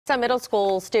Some middle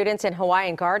school students in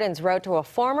Hawaiian Gardens wrote to a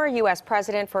former U.S.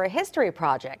 president for a history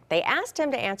project. They asked him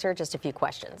to answer just a few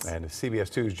questions. And CBS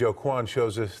 2's Kwon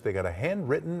shows us they got a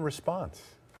handwritten response.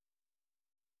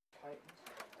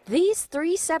 These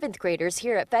three seventh graders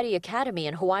here at Betty Academy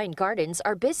in Hawaiian Gardens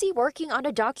are busy working on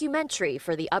a documentary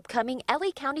for the upcoming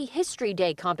LA County History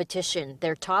Day competition.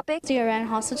 Their topic? The Iran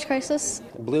hostage crisis.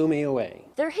 Blew me away.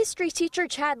 Their history teacher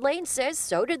Chad Lane says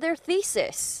so did their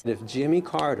thesis. If Jimmy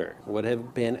Carter would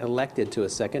have been elected to a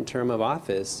second term of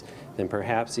office, then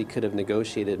perhaps he could have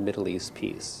negotiated Middle East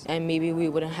peace. And maybe we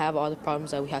wouldn't have all the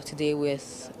problems that we have today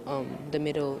with the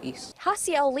Middle East.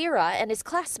 Hasiel Lira and his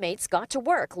classmates got to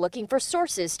work looking for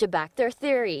sources to back their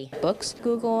theory. Books,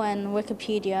 Google, and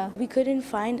Wikipedia. We couldn't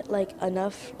find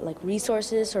enough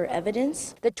resources or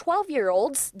evidence. The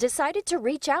 12-year-olds decided to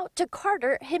reach out to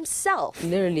Carter himself.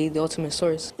 Literally the ultimate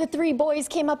source. The three boys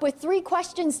came up with 3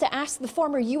 questions to ask the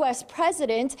former U.S.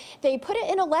 president. They put it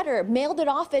in a letter, mailed it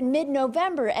off in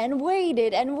mid-November, and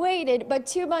waited, but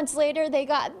 2 months later they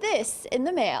got this in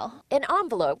the mail. An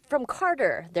envelope from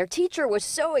Carter. Their teacher was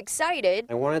so excited.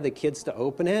 I wanted the kids to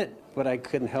open it, but I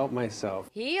couldn't help myself.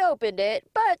 He opened it,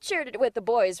 but shared it with the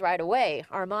boys right away.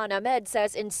 Arman Ahmed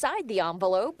says inside the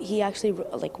envelope, he actually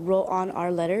wrote on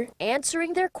our letter,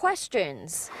 answering their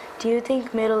questions. Do you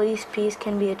think Middle East peace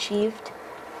can be achieved?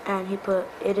 And he put,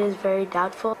 it is very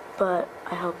doubtful, but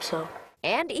I hope so.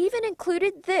 And even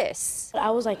included this. I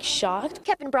was shocked.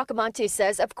 Kevin Bracamonte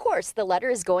says, of course, the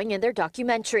letter is going in their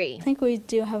documentary. I think we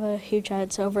do have a huge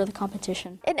edge over the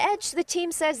competition. An edge the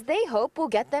team says they hope will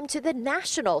get them to the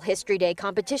National History Day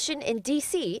competition in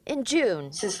D.C. in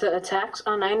June. Since the attacks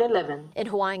on 9/11. In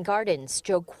Hawaiian Gardens,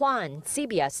 Kwon,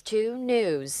 CBS 2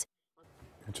 News.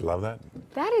 Don't you love that?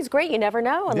 That is great. You never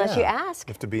know unless you ask.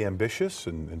 You have to be ambitious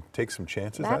and take some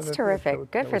chances. That's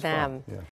terrific. Good for them. Yeah.